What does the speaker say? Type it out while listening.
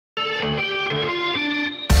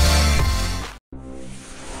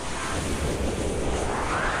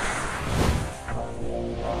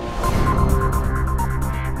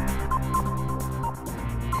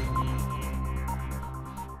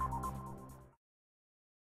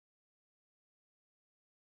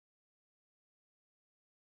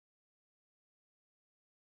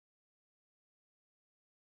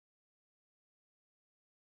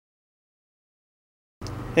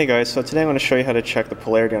Hey guys, so today I'm going to show you how to check the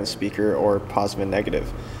polarity on a speaker, or positive and negative.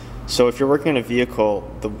 So if you're working on a vehicle,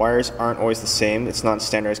 the wires aren't always the same. It's not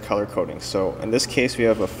standardized color coding. So in this case we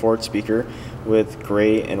have a Ford speaker with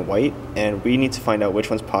gray and white, and we need to find out which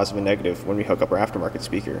one's positive and negative when we hook up our aftermarket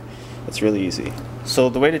speaker. It's really easy. So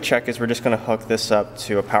the way to check is we're just going to hook this up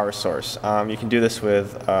to a power source. You can do this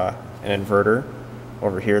with an inverter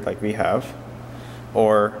over here like we have,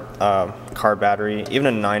 or car battery. Even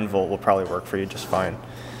a 9-volt will probably work for you just fine.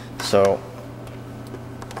 So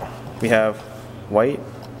we have white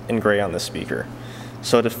and gray on this speaker.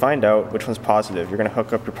 So to find out which one's positive, you're going to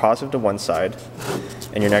hook up your positive to one side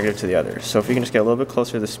and your negative to the other. So if you can just get a little bit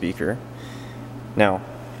closer to the speaker. Now,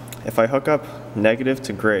 if I hook up negative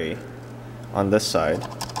to gray on this side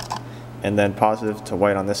and then positive to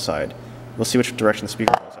white on this side, we'll see which direction the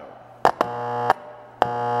speaker goes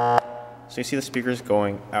out. So you see the speaker's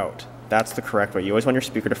going out. That's the correct way. You always want your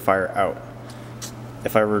speaker to fire out.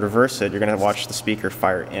 If I were to reverse it, you're going to watch the speaker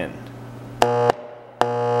fire in.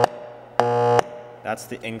 That's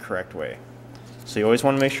the incorrect way. So you always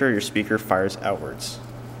want to make sure your speaker fires outwards.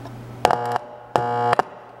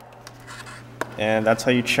 And that's how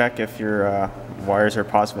you check if your wires are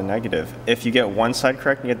positive and negative. If you get one side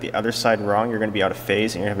correct and you get the other side wrong, you're going to be out of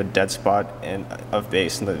phase and you're going to have a dead spot of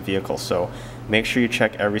bass in the vehicle. So make sure you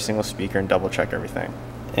check every single speaker and double check everything.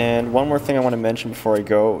 And one more thing I want to mention before I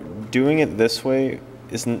go, doing it this way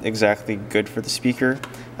isn't exactly good for the speaker.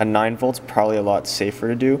 A 9-volt's probably a lot safer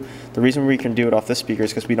to do. The reason we can do it off this speaker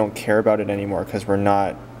is because we don't care about it anymore, because we're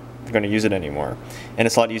not going to use it anymore. And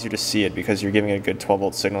it's a lot easier to see it because you're giving it a good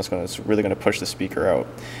 12-volt signal. It's really going to push the speaker out.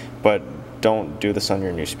 But don't do this on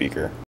your new speaker.